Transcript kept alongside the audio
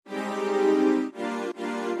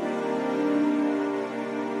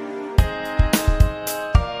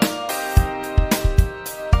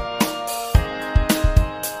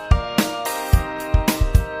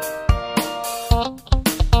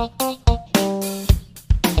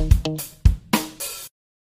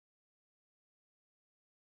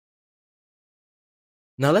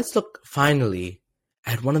Now let's look finally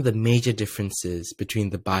at one of the major differences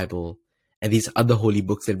between the Bible and these other holy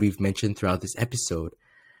books that we've mentioned throughout this episode.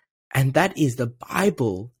 And that is the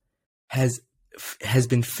Bible has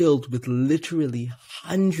been filled with literally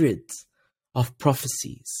hundreds of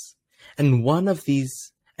prophecies. And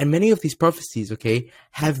many of these prophecies,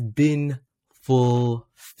 have been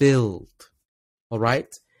fulfilled. All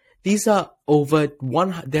right? There are over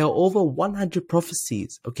 100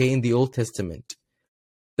 prophecies, in the Old Testament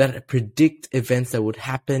that predict events that would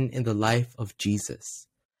happen in the life of Jesus,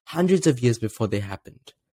 hundreds of years before they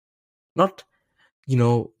happened. Not,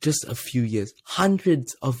 just a few years,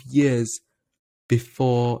 hundreds of years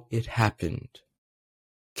before it happened.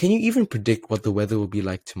 Can you even predict what the weather will be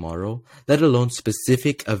like tomorrow, let alone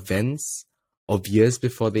specific events of years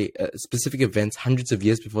before specific events hundreds of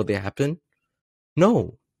years before they happen?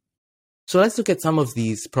 No. So let's look at some of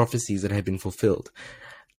these prophecies that have been fulfilled.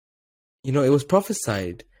 It was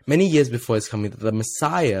prophesied many years before his coming that the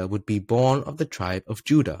Messiah would be born of the tribe of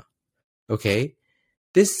Judah.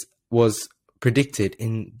 This was predicted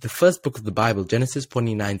in the first book of the Bible, Genesis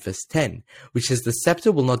 49 verse 10, which says, "The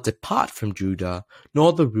scepter will not depart from Judah,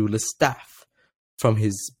 nor the ruler's staff from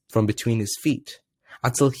between his feet,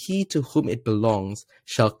 until he to whom it belongs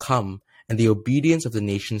shall come, and the obedience of the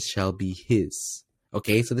nations shall be his."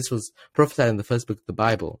 So this was prophesied in the first book of the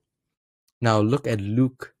Bible. Now look at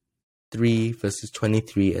Luke 3 verses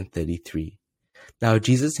 23 and 33. Now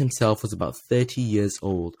Jesus himself was about 30 years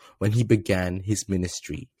old when he began his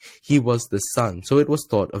ministry. He was the son, so it was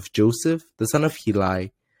thought, of Joseph, the son of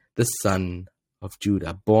Heli, the son of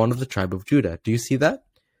Judah, born of the tribe of Judah. Do you see that?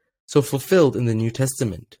 So fulfilled in the New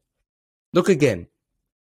Testament. Look again.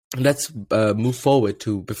 Let's move forward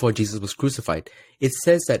to before Jesus was crucified. It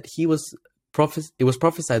says that it was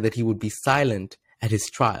prophesied that he would be silent at his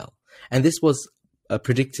trial. And this was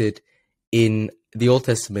predicted in the Old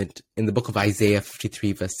Testament in the book of Isaiah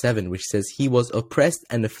 53 verse 7, which says, "He was oppressed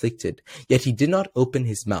and afflicted, yet he did not open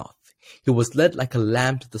his mouth. He was led like a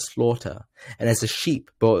lamb to the slaughter, and as a sheep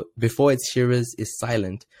before its shearers is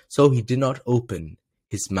silent, so he did not open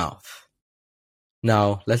his mouth."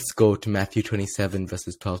 Now, let's go to Matthew 27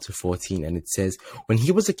 verses 12 to 14, and it says, "When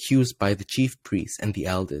he was accused by the chief priests and the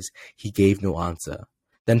elders, he gave no answer.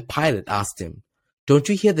 Then Pilate asked him, 'Don't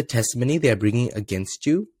you hear the testimony they are bringing against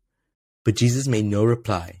you?' But Jesus made no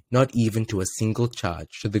reply, not even to a single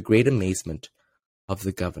charge, to the great amazement of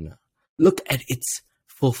the governor." Look at its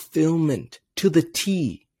fulfillment to the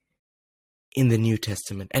T in the New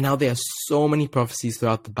Testament. And now there are so many prophecies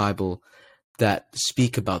throughout the Bible that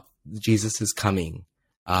speak about Jesus' coming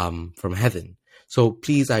from heaven. So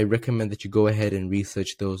please, I recommend that you go ahead and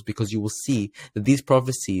research those, because you will see that these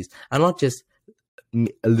prophecies are not just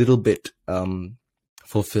a little bit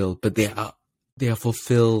fulfilled, but they are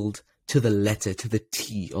fulfilled to the letter, to the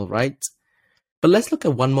T, all right? But let's look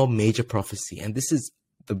at one more major prophecy, and this is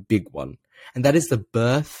the big one, and that is the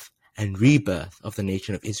birth and rebirth of the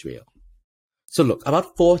nation of Israel. So look,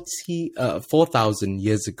 about 4,000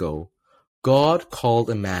 years ago, God called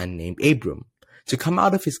a man named Abram to come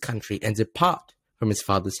out of his country and depart from his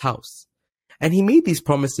father's house. And he made these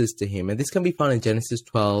promises to him, and this can be found in Genesis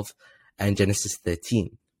 12 and Genesis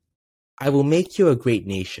 13. "I will make you a great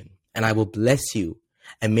nation, and I will bless you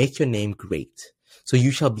and make your name great, so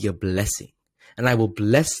you shall be a blessing. And I will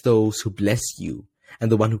bless those who bless you,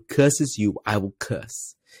 and the one who curses you I will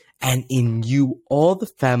curse. And in you all the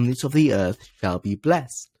families of the earth shall be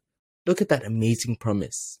blessed." Look at that amazing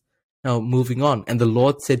promise. Now moving on, "And the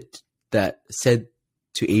Lord said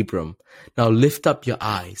to Abram, 'Now lift up your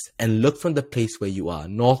eyes and look from the place where you are,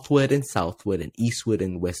 northward and southward and eastward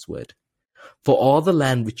and westward. For all the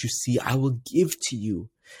land which you see I will give to you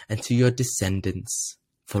and to your descendants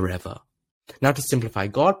forever.'" Now to simplify,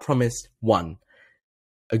 God promised 1,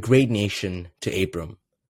 a great nation to Abram,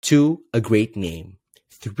 2, a great name,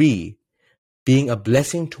 3, being a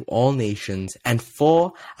blessing to all nations, and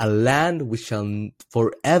 4, a land which shall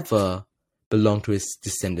forever belong to his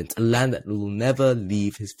descendants, a land that will never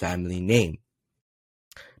leave his family name.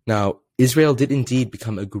 Now, Israel did indeed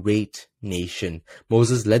become a great nation.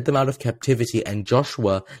 Moses led them out of captivity, and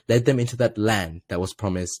Joshua led them into that land that was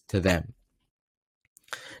promised to them.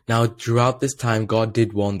 Now, throughout this time, God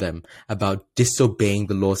did warn them about disobeying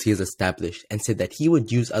the laws he has established, and said that he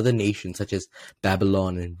would use other nations such as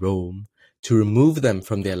Babylon and Rome to remove them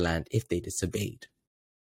from their land if they disobeyed.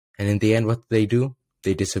 And in the end, what did they do?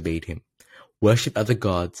 They disobeyed him, worshipped other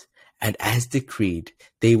gods, and as decreed,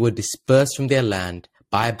 they were dispersed from their land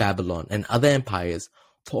by Babylon and other empires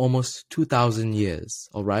for almost 2,000 years,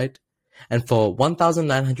 all right? And for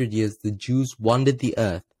 1,900 years, the Jews wandered the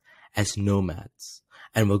earth as nomads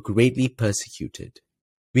and were greatly persecuted.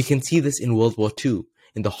 We can see this in World War II,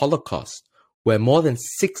 in the Holocaust, where more than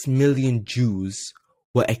 6 million Jews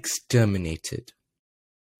were exterminated.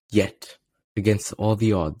 Yet, against all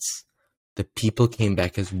the odds, the people came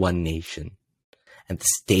back as one nation, and the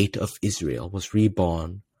state of Israel was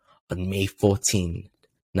reborn on May 14,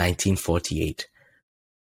 1948,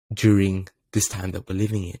 during this time that we're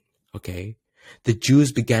living in, okay? The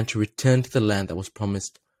Jews began to return to the land that was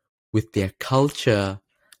promised with their culture,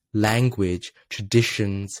 language,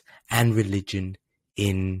 traditions, and religion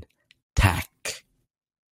intact.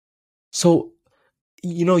 So,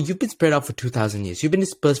 you've been spread out for 2,000 years. You've been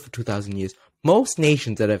dispersed for 2,000 years. Most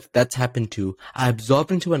nations that's happened to are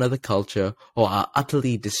absorbed into another culture or are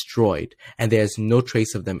utterly destroyed, and there's no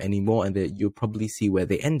trace of them anymore, and you'll probably see where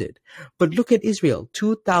they ended. But look at Israel.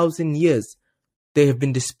 2,000 years they have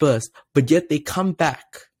been dispersed, but yet they come back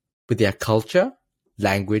with their culture,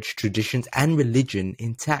 language, traditions, and religion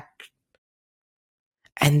intact.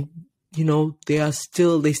 And, they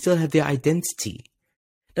still have their identity.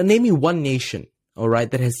 Now, name me one nation, all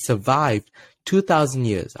right, that has survived 2,000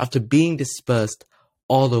 years after being dispersed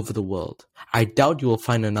all over the world. I doubt you will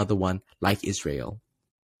find another one like Israel.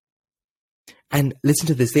 And listen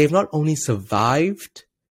to this, they have not only survived,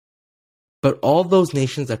 but all those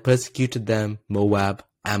nations that persecuted them, Moab,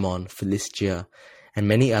 Ammon, Philistia, and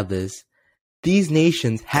many others, these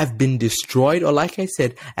nations have been destroyed or, like I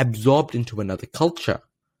said, absorbed into another culture.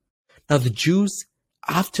 Now, the Jews,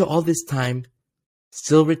 after all this time,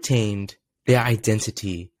 still retained their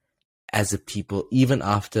identity as a people, even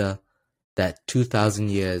after that 2,000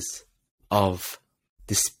 years of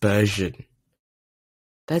dispersion.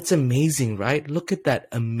 That's amazing, right? Look at that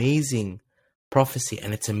amazing prophecy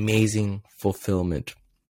and its amazing fulfillment.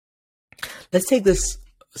 Let's take this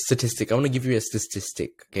statistic. I want to give you a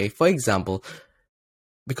statistic, okay? For example,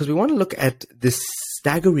 because we want to look at this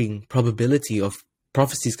staggering probability of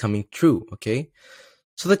prophecies coming true, okay?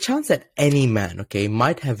 So the chance that any man, okay,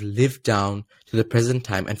 might have lived down to the present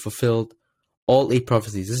time and fulfilled all 8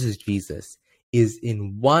 prophecies, this is Jesus, is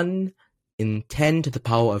in 1 in 10 to the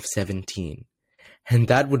power of 17. And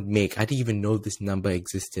that would make, I didn't even know this number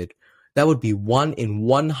existed, that would be 1 in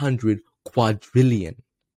 100 quadrillion.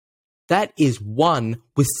 That is 1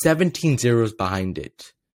 with 17 zeros behind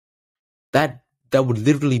it. That would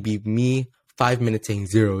literally be me 5 minutes saying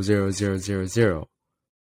 0, 0, 0, 0, 0.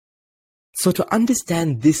 So to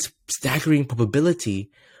understand this staggering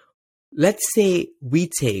probability, let's say we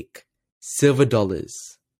take silver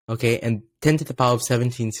dollars, okay, and 10 to the power of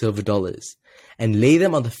 17 silver dollars, and lay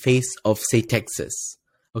them on the face of, say, Texas,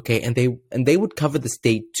 okay, and they would cover the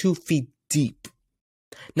state 2 feet deep.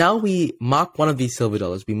 Now we mark one of these silver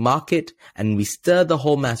dollars, we mark it, and we stir the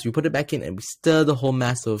whole mass, we put it back in, and we stir the whole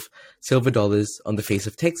mass of silver dollars on the face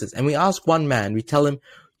of Texas. And we ask one man, we tell him,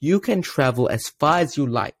 you can travel as far as you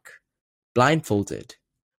like, blindfolded,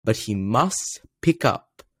 but he must pick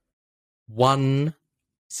up 1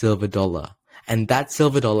 silver dollar, and that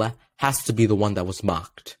silver dollar has to be the one that was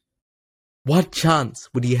marked. What chance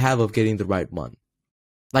would he have of getting the right one?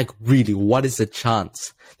 Like, really, what is the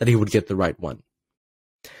chance that he would get the right one?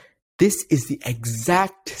 This is the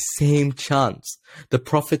exact same chance the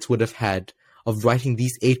prophets would have had of writing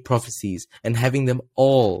these 8 prophecies and having them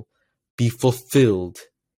all be fulfilled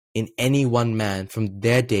in any one man from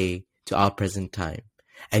their day to our present time.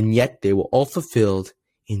 And yet they were all fulfilled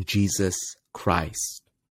in Jesus Christ.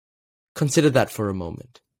 Consider that for a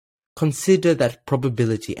moment. Consider that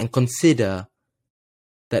probability and consider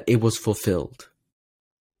that it was fulfilled.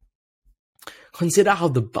 Consider how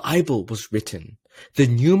the Bible was written, the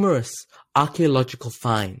numerous archaeological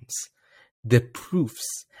finds, the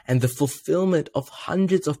proofs, and the fulfillment of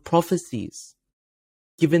hundreds of prophecies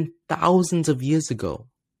given thousands of years ago.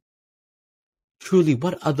 Truly,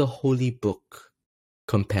 what other holy book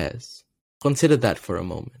compares? Consider that for a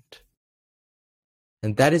moment.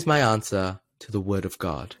 And that is my answer to the Word of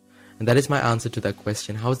God. And that is my answer to that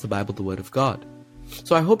question, how is the Bible the Word of God?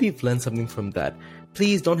 So I hope you've learned something from that.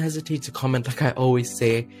 Please don't hesitate to comment like I always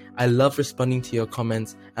say. I love responding to your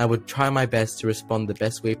comments. I would try my best to respond the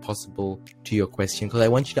best way possible to your question because I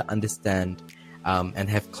want you to understand and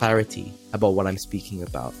have clarity about what I'm speaking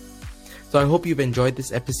about. So I hope you've enjoyed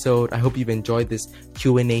this episode. I hope you've enjoyed this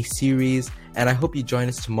Q&A series. And I hope you join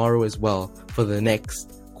us tomorrow as well for the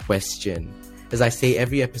next question. As I say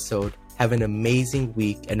every episode, have an amazing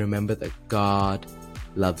week and remember that God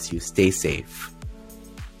loves you. Stay safe.